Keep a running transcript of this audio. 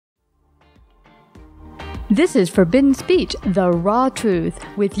This is Forbidden Speech, the raw truth,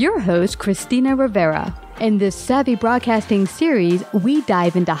 with your host, Christina Rivera. In this Savvy Broadcasting series, we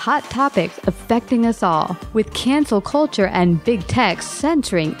dive into hot topics affecting us all. With cancel culture and big tech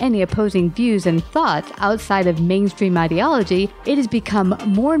censoring any opposing views and thoughts outside of mainstream ideology, it has become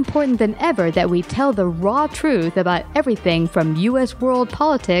more important than ever that we tell the raw truth about everything from U.S. world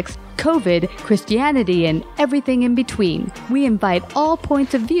politics, COVID, Christianity, and everything in between. We invite all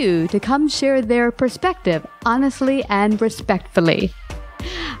points of view to come share their perspective honestly and respectfully.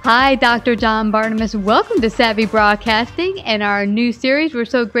 Hi, Dr. John Bartemus. Welcome to Savvy Broadcasting and our new series. We're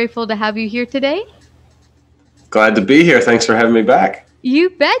so grateful to have you here today. Glad to be here. Thanks for having me back.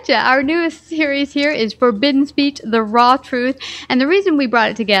 You betcha. Our newest series here is Forbidden Speech, the raw truth. And the reason we brought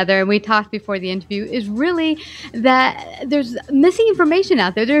it together, and we talked before the interview, is really that there's missing information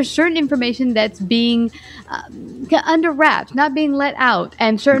out there. There's certain information that's being under wraps, not being let out,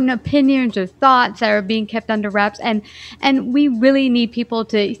 and certain opinions or thoughts that are being kept under wraps. And we really need people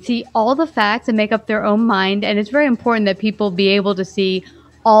to see all the facts and make up their own mind. And it's very important that people be able to see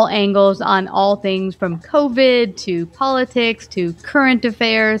all angles on all things from COVID to politics to current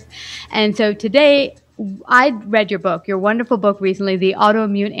affairs. And so today, I read your book, your wonderful book recently, The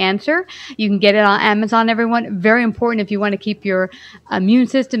Autoimmune Answer. You can get it on Amazon, everyone. Very important if you want to keep your immune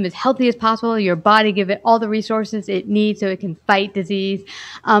system as healthy as possible, your body, give it all the resources it needs so it can fight disease.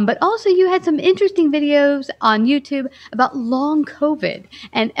 But also you had some interesting videos on YouTube about long COVID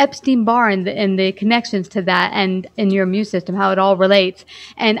and Epstein Barr and the connections to that and in your immune system, how it all relates.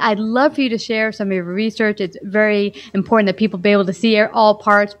 And I'd love for you to share some of your research. It's very important that people be able to see all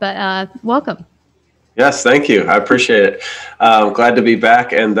parts, but welcome. Yes, thank you. I appreciate it. Glad to be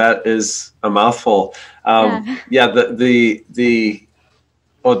back, and that is a mouthful. Well, do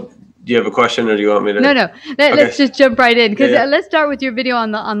you have a question, or do you want me to? No. Let's just jump right in, because let's start with your video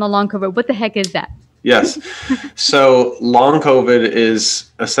on the long COVID. What the heck is that? Yes. So long COVID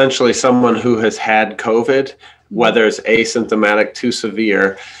is essentially someone who has had COVID, whether it's asymptomatic to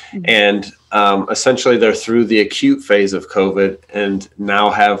severe, and essentially they're through the acute phase of COVID and now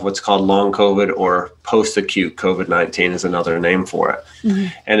have what's called long COVID, or post-acute COVID-19 is another name for it. Mm-hmm.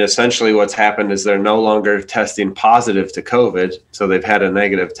 And essentially what's happened is they're no longer testing positive to COVID, so they've had a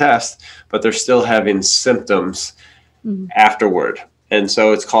negative test, but they're still having symptoms afterward. And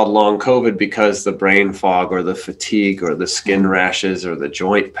so it's called long COVID because the brain fog or the fatigue or the skin rashes or the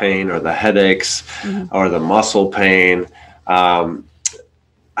joint pain or the headaches or the muscle pain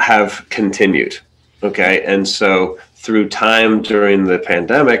have continued. Okay. And so through time during the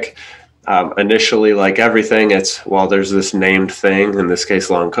pandemic, initially, like everything, there's this named thing, in this case,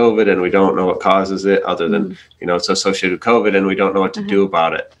 long COVID, and we don't know what causes it other than, it's associated with COVID, and we don't know what to do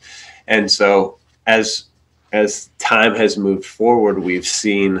about it. And so as time has moved forward, we've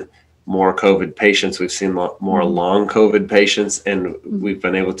seen more COVID patients, we've seen more long COVID patients, and we've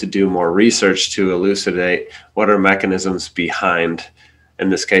been able to do more research to elucidate what are mechanisms behind, in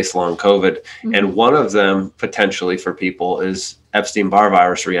this case, long COVID. And one of them potentially for people is Epstein Barr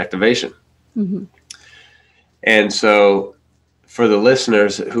virus reactivation. And so for the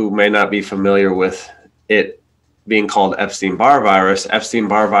listeners who may not be familiar with it being called Epstein Barr virus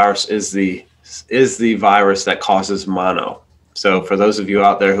is the virus that causes mono. So for those of you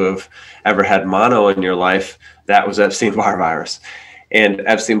out there who have ever had mono in your life, that was Epstein Barr virus. And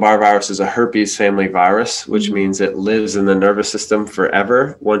Epstein Barr virus is a herpes family virus, which means it lives in the nervous system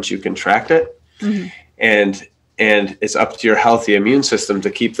forever once you contract it. And it's up to your healthy immune system to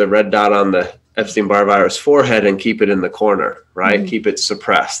keep the red dot on the Epstein Barr virus forehead and keep it in the corner, right? Keep it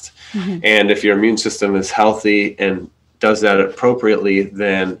suppressed. And if your immune system is healthy and does that appropriately,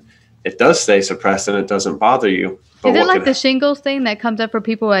 then it does stay suppressed and it doesn't bother you. But is it like the shingles thing that comes up for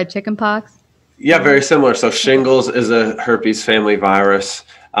people who had chicken pox? Yeah, very similar. So shingles is a herpes family virus.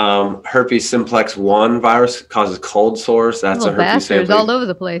 Herpes simplex 1 virus causes cold sores. That's a herpes family. All over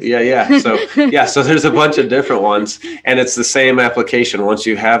the place. Yeah. So there's a bunch of different ones, and it's the same application. Once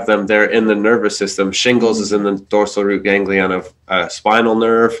you have them, they're in the nervous system. Shingles is in the dorsal root ganglion of spinal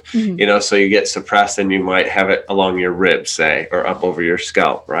nerve. So you get suppressed, and you might have it along your ribs, say, or up over your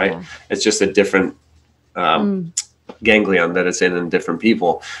scalp. Right? Yeah. It's just a different ganglion that it's in different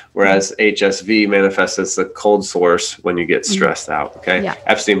people, whereas HSV manifests as the cold sores when you get stressed out. Okay. Yeah.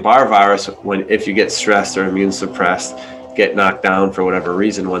 Epstein Barr virus, if you get stressed or immune suppressed, get knocked down for whatever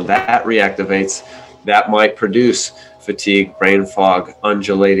reason, when that reactivates, that might produce fatigue, brain fog,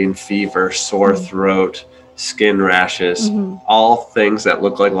 undulating fever, sore throat, skin rashes, all things that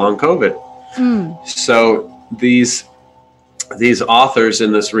look like long COVID. So these authors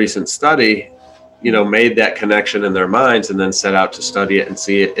in this recent study made that connection in their minds and then set out to study it and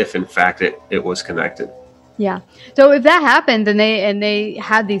see if in fact it was connected. Yeah. So if that happens and they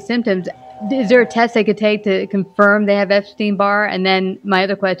have these symptoms, is there a test they could take to confirm they have Epstein Barr? And then my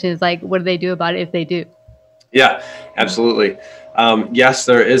other question is like, what do they do about it if they do? Yeah, absolutely. Yes,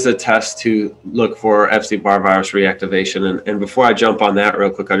 there is a test to look for Epstein-Barr virus reactivation. And before I jump on that real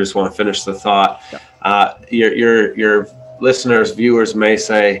quick, I just want to finish the thought. Your listeners, viewers may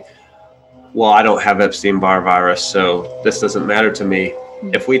say, well, I don't have Epstein-Barr virus, so this doesn't matter to me.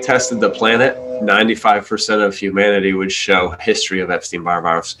 If we tested the planet, 95% of humanity would show history of Epstein-Barr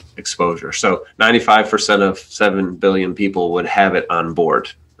virus exposure. So 95% of 7 billion people would have it on board.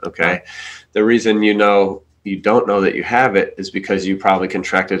 Okay. The reason you don't know that you have it is because you probably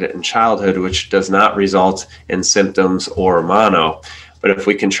contracted it in childhood, which does not result in symptoms or mono. But if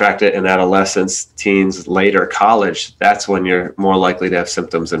we contract it in adolescence, teens, later college, that's when you're more likely to have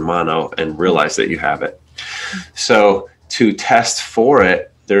symptoms in mono and realize that you have it. So to test for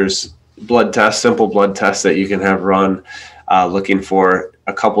it, there's blood tests, simple blood tests that you can have run looking for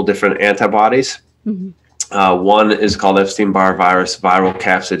a couple different antibodies. Mm-hmm. One is called Epstein-Barr virus viral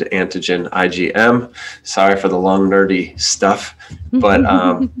capsid antigen IgM. Sorry for the long nerdy stuff, but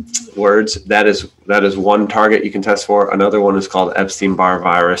words. That is one target you can test for. Another one is called Epstein-Barr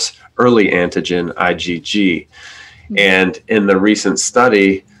virus early antigen IgG. And in the recent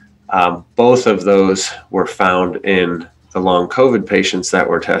study, both of those were found in the long COVID patients that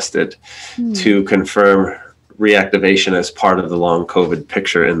were tested to confirm reactivation as part of the long COVID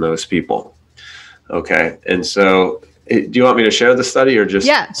picture in those people. Okay. And so do you want me to share the study or just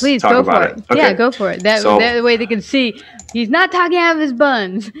please talk go about for it? Okay. Yeah, go for it. That way they can see he's not talking out of his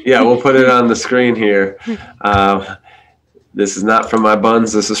buns. Yeah, we'll put it on the screen here. This is not from my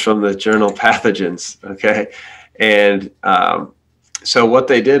buns. This is from the journal Pathogens. Okay. And so what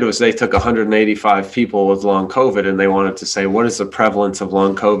they did was they took 185 people with long COVID and they wanted to say, what is the prevalence of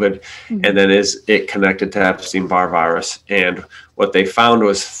long COVID? And then is it connected to Epstein-Barr virus? And what they found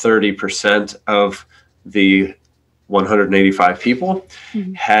was 30% of the 185 people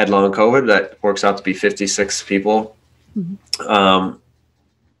had long COVID. That works out to be 56 people.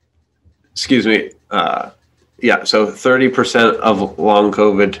 Excuse me. So 30% of long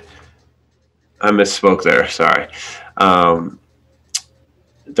COVID. I misspoke there. Sorry.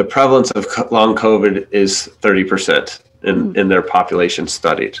 The prevalence of long COVID is 30% in their population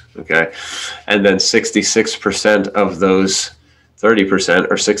studied. Okay. And then 66% of those 30%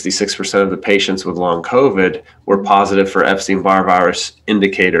 or 66% of the patients with long COVID were positive for Epstein-Barr virus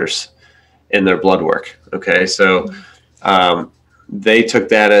indicators in their blood work. Okay. So, they took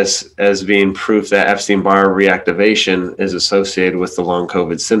that as being proof that Epstein-Barr reactivation is associated with the long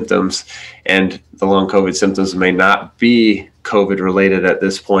COVID symptoms, and the long COVID symptoms may not be COVID related at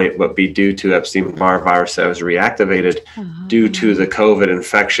this point, but be due to Epstein-Barr virus that was reactivated due to the COVID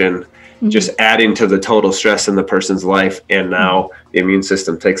infection, just adding to the total stress in the person's life. And now the immune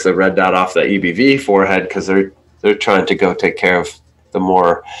system takes the red dot off the EBV forehead because they're trying to go take care of the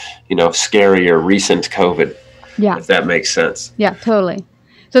more, scarier recent COVID. Yeah. If that makes sense. Yeah, totally.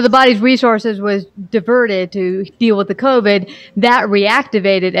 So the body's resources was diverted to deal with the COVID. That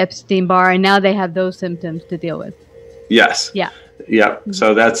reactivated Epstein-Barr, and now they have those symptoms to deal with. Yes. Yeah. Yeah.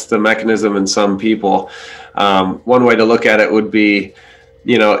 So that's the mechanism in some people. One way to look at it would be,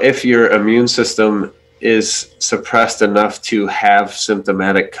 if your immune system is suppressed enough to have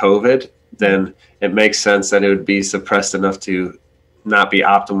symptomatic COVID, then it makes sense that it would be suppressed enough to not be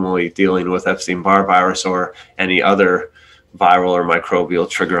optimally dealing with Epstein-Barr virus or any other viral or microbial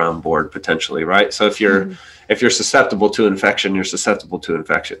trigger on board potentially, right? So if you're susceptible to infection, you're susceptible to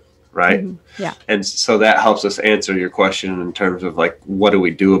infection, right? Yeah. And so that helps us answer your question in terms of like, what do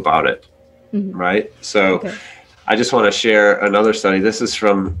we do about it, right? So I just want to share another study. This is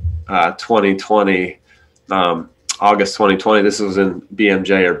from 2020, August 2020. This was in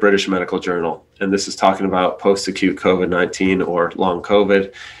BMJ, or British Medical Journal. And this is talking about post-acute COVID-19 or long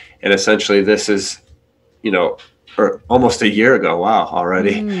COVID. And essentially this is, or almost a year ago. Wow,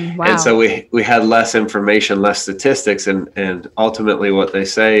 already. Wow. And so we had less information, less statistics. And ultimately what they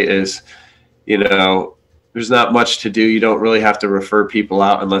say is, there's not much to do. You don't really have to refer people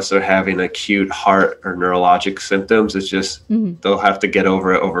out unless they're having acute heart or neurologic symptoms. It's just they'll have to get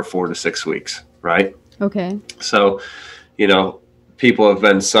over it over 4 to 6 weeks, right? Okay. So, people have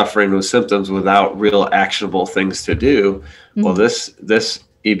been suffering with symptoms without real actionable things to do. Well, this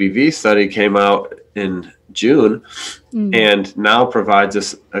EBV study came out in June and now provides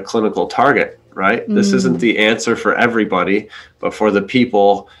us a clinical target, right? This isn't the answer for everybody, but for the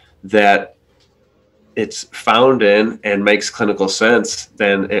people that it's found in and makes clinical sense,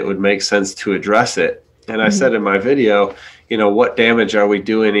 then it would make sense to address it. And I said in my video, what damage are we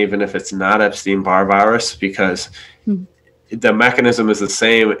doing, even if it's not Epstein-Barr virus? Because the mechanism is the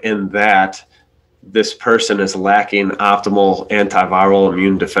same in that this person is lacking optimal antiviral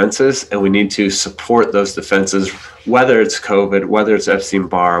immune defenses, and we need to support those defenses, whether it's COVID, whether it's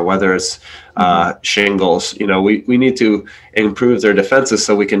Epstein-Barr, whether it's shingles. We need to improve their defenses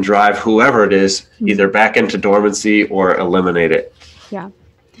so we can drive whoever it is either back into dormancy or eliminate it. Yeah.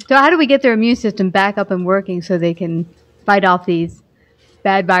 So how do we get their immune system back up and working so they can fight off these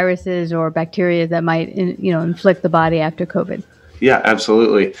bad viruses or bacteria that might, inflict the body after COVID? Yeah,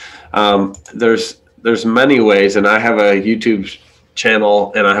 absolutely. There's many ways, and I have a YouTube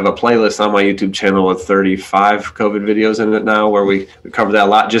channel and I have a playlist on my YouTube channel with 35 COVID videos in it now, where we cover that a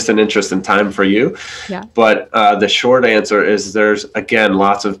lot, just an interest in time for you. Yeah. But the short answer is there's, again,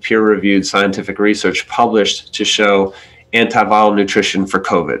 lots of peer-reviewed scientific research published to show antiviral nutrition for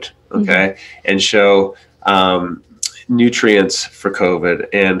COVID, okay, and show nutrients for COVID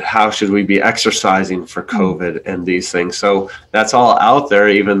and how should we be exercising for COVID and these things. So that's all out there,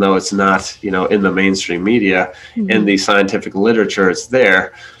 even though it's not, in the mainstream media. In the scientific literature, it's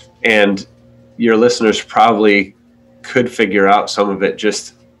there. And your listeners probably could figure out some of it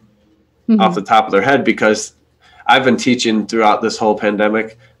just off the top of their head, because I've been teaching throughout this whole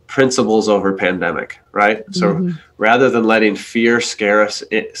pandemic principles over pandemic, right? So rather than letting fear scare us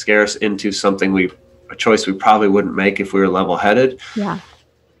into something a choice we probably wouldn't make if we were level-headed. Yeah.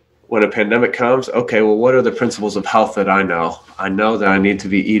 When a pandemic comes, okay, well, what are the principles of health that I know? I know that I need to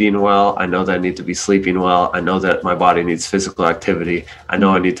be eating well. I know that I need to be sleeping well. I know that my body needs physical activity. I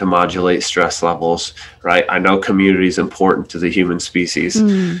know I need to modulate stress levels, right? I know community is important to the human species.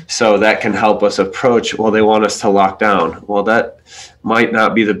 So that can help us approach, well, they want us to lock down. Well, that might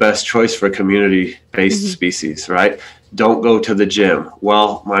not be the best choice for community-based species, right? Don't go to the gym.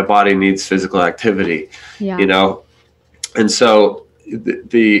 Well, my body needs physical activity, and so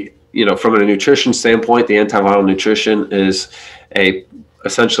from a nutrition standpoint, the antiviral nutrition is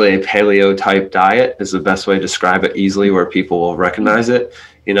essentially a paleo type diet is the best way to describe it easily, where people will recognize it.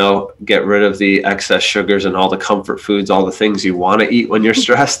 Get rid of the excess sugars and all the comfort foods, all the things you want to eat when you're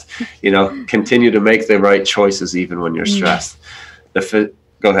stressed, continue to make the right choices even when you're stressed. Go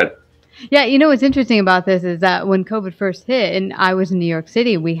ahead. Yeah, what's interesting about this is that when COVID first hit and I was in New York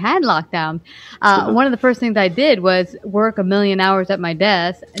City, we had lockdown. One of the first things I did was work a million hours at my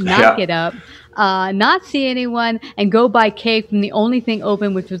desk, not get up, not see anyone, and go buy cake from the only thing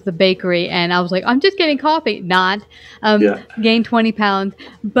open, which was the bakery. And I was like, I'm just getting coffee. Gained 20 pounds.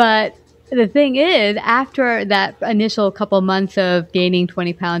 But the thing is, after that initial couple months of gaining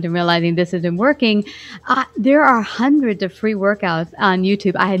 20 pounds and realizing this isn't working, there are hundreds of free workouts on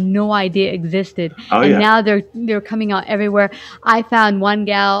YouTube I had no idea existed. Now they're coming out everywhere. I found one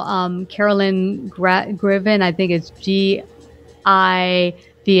gal, Carolyn Griven, I think it's GIVAN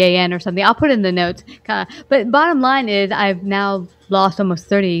or something. I'll put it in the notes. But bottom line is, I've now lost almost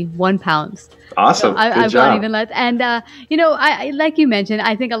 31 pounds. Awesome. So I've gone even less. And, I like you mentioned,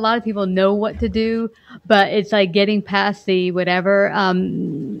 I think a lot of people know what to do, but it's like getting past the whatever,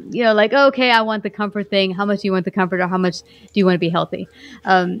 okay, I want the comfort thing. How much do you want the comfort, or how much do you want to be healthy?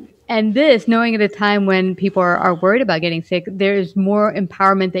 And this, knowing at a time when people are worried about getting sick, there's more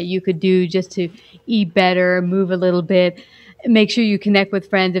empowerment that you could do just to eat better, move a little bit. Make sure you connect with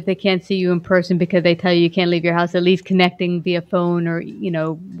friends if they can't see you in person because they tell you can't leave your house, at least connecting via phone or,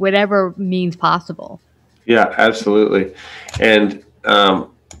 whatever means possible. Yeah, absolutely. And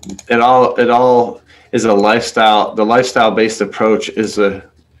it all is a lifestyle. The lifestyle-based approach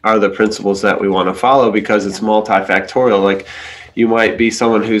are the principles that we want to follow, because it's multifactorial. Like, you might be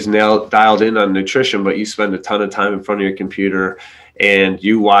someone who's dialed in on nutrition, but you spend a ton of time in front of your computer and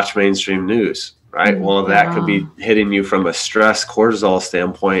you watch mainstream news. Right. Well, that could be hitting you from a stress cortisol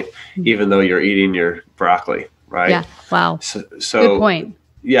standpoint, even though you're eating your broccoli. Right. Yeah. Wow. So good point.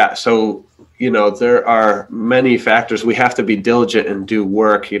 Yeah. So, there are many factors. We have to be diligent and do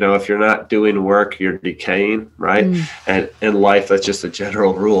work. If you're not doing work, you're decaying. Right. And in life, that's just a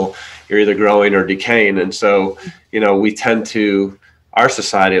general rule. You're either growing or decaying. And so, we tend to, our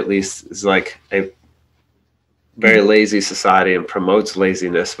society at least, is like a very lazy society and promotes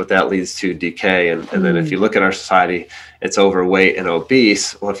laziness, but that leads to decay. And then if you look at our society, it's overweight and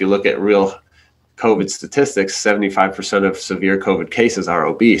obese. Well, if you look at real COVID statistics, 75% of severe COVID cases are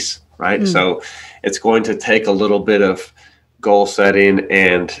obese, right? So it's going to take a little bit of goal setting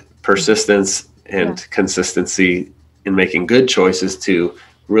and persistence and consistency in making good choices to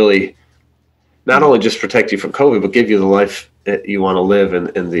really not only just protect you from COVID, but give you the life that you want to live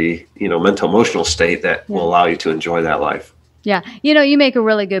in the mental emotional state that will allow you to enjoy that life. Yeah. You make a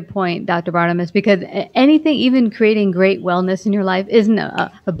really good point, Dr. Bartemus, because anything, even creating great wellness in your life, isn't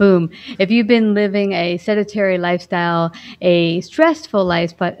a boom. If you've been living a sedentary lifestyle, a stressful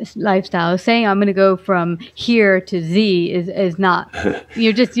lifestyle, saying I'm going to go from here to Z is not,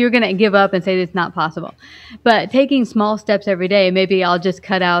 you're going to give up and say it's not possible. But taking small steps every day, maybe I'll just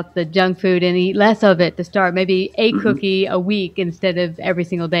cut out the junk food and eat less of it to start, maybe a cookie a week instead of every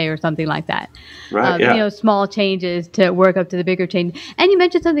single day or something like that. Right. Yeah. Small changes to work up to the bigger change. And you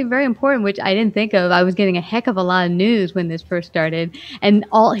mentioned something very important, which I didn't think of. I was getting a heck of a lot of news when this first started, and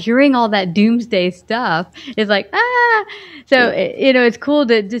hearing all that doomsday stuff is like, So, it's cool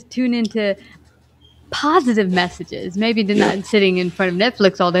to just tune into positive messages, maybe not sitting in front of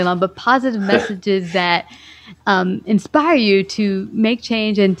Netflix all day long, but positive messages that inspire you to make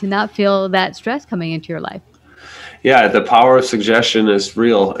change and to not feel that stress coming into your life. Yeah, the power of suggestion is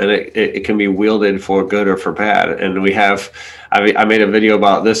real, and it can be wielded for good or for bad. And I made a video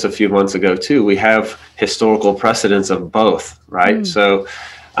about this a few months ago too. We have historical precedents of both, right? So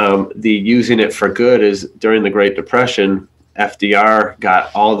the using it for good is during the Great Depression. FDR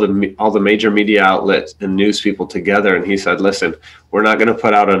got all the major media outlets and news people together, and he said, listen, we're not going to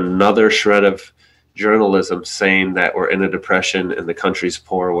put out another shred of journalism saying that we're in a depression and the country's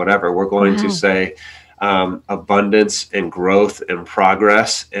poor or whatever. We're going to say abundance and growth and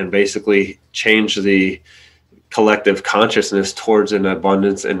progress, and basically change the collective consciousness towards an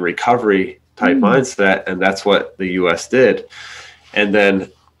abundance and recovery type mindset. And that's what the US did. And then,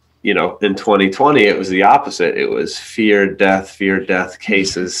 in 2020, it was the opposite. It was fear, death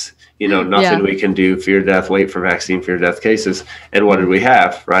cases, nothing we can do, fear, death, wait for vaccine, fear, death cases. And what did we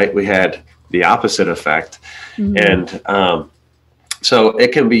have, right? We had the opposite effect. And, so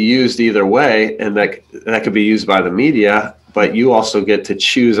it can be used either way, and that could be used by the media, but you also get to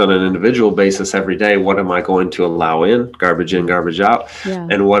choose on an individual basis every day, what am I going to allow in, garbage out,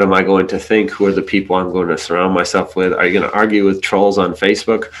 and what am I going to think, who are the people I'm going to surround myself with? Are you going to argue with trolls on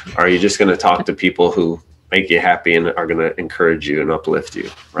Facebook, or are you just going to talk to people who make you happy and are going to encourage you and uplift you,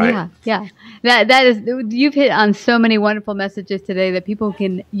 right? Yeah. That is, you've hit on so many wonderful messages today that people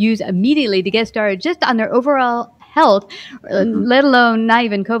can use immediately to get started just on their overall health, let alone not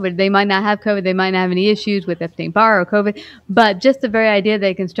even COVID. They might not have COVID. They might not have any issues with Epstein Barr or COVID, but just the very idea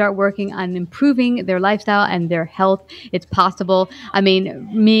they can start working on improving their lifestyle and their health. It's possible. I mean,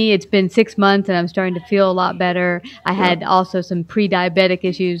 it's been 6 months and I'm starting to feel a lot better. I had also some pre-diabetic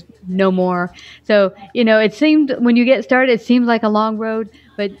issues, no more. So, it seemed when you get started, it seems like a long road,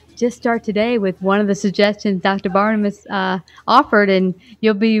 but just start today with one of the suggestions Dr. Bartemus offered, and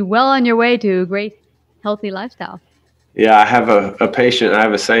you'll be well on your way to a great healthy lifestyle. Yeah, I have a patient. I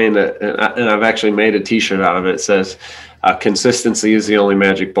have a saying that, and I've actually made a T-shirt out of it. It says, "Consistency is the only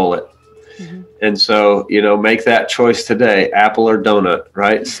magic bullet." And so, make that choice today: apple or donut,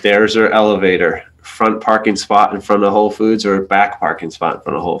 right? Stairs or elevator, front parking spot in front of Whole Foods, or back parking spot in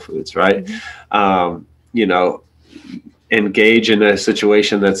front of Whole Foods, right? Engage in a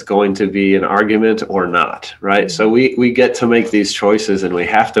situation that's going to be an argument or not, right? So we get to make these choices, and we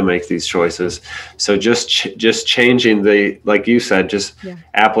have to make these choices. So just changing like you said, just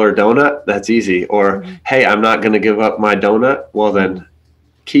apple or donut, that's easy. Or, hey, I'm not going to give up my donut. Well, then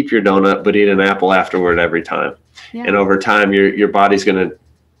keep your donut, but eat an apple afterward every time. And over time, your body's going to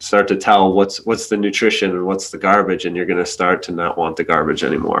start to tell what's the nutrition and what's the garbage, and you're going to start to not want the garbage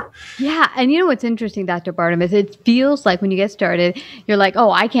anymore. Yeah. And what's interesting, Dr. Bartemus, it feels like when you get started, you're like,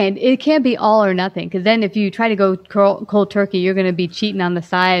 it can't be all or nothing. Because then if you try to go cold turkey, you're going to be cheating on the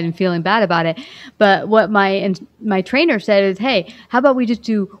side and feeling bad about it. But what my trainer said is, hey, how about we just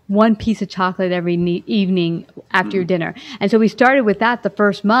do one piece of chocolate every evening after your dinner? And so we started with that the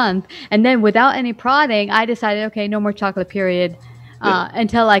first month. And then without any prodding, I decided, okay, no more chocolate, period.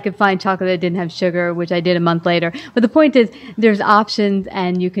 Until I could find chocolate that didn't have sugar, which I did a month later. But the point is, there's options,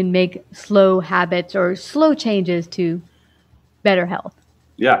 and you can make slow habits or slow changes to better health.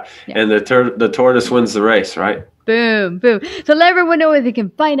 Yeah. And the tortoise wins the race, right? Boom. So let everyone know where they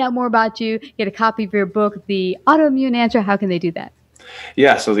can find out more about you, get a copy of your book, The Autoimmune Answer. How can they do that?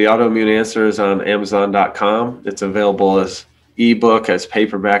 Yeah, so The Autoimmune Answer is on Amazon.com. It's available as ebook, as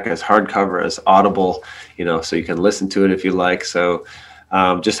paperback, as hardcover, as Audible, so you can listen to it if you like. So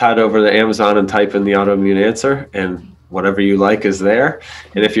just head over to Amazon and type in The Autoimmune Answer, and whatever you like is there.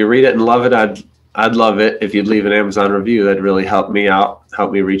 And if you read it and love it, I'd love it if you'd leave an Amazon review. That'd really help me out,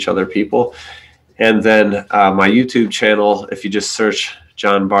 help me reach other people. And then my YouTube channel, if you just search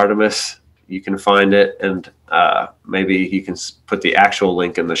John Bartemus, you can find it, and maybe you can put the actual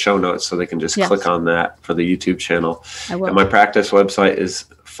link in the show notes so they can just click on that for the YouTube channel. And my practice website is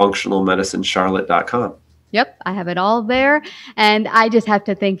functionalmedicinecharlotte.com. Yep, I have it all there. And I just have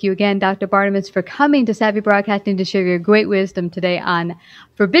to thank you again, Dr. Bartemus, for coming to Savvy Broadcasting to share your great wisdom today on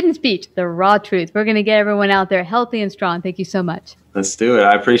Forbidden Speech, the raw truth. We're going to get everyone out there healthy and strong. Thank you so much. Let's do it.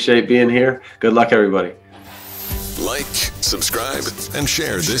 I appreciate being here. Good luck, everybody. Like, subscribe, and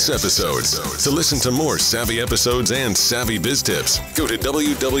share this episode. To listen to more savvy episodes and savvy biz tips, go to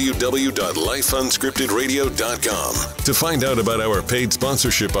www.lifeunscriptedradio.com. To find out about our paid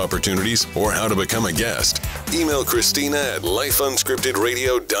sponsorship opportunities or how to become a guest, email Christina at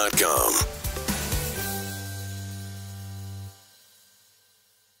lifeunscriptedradio.com.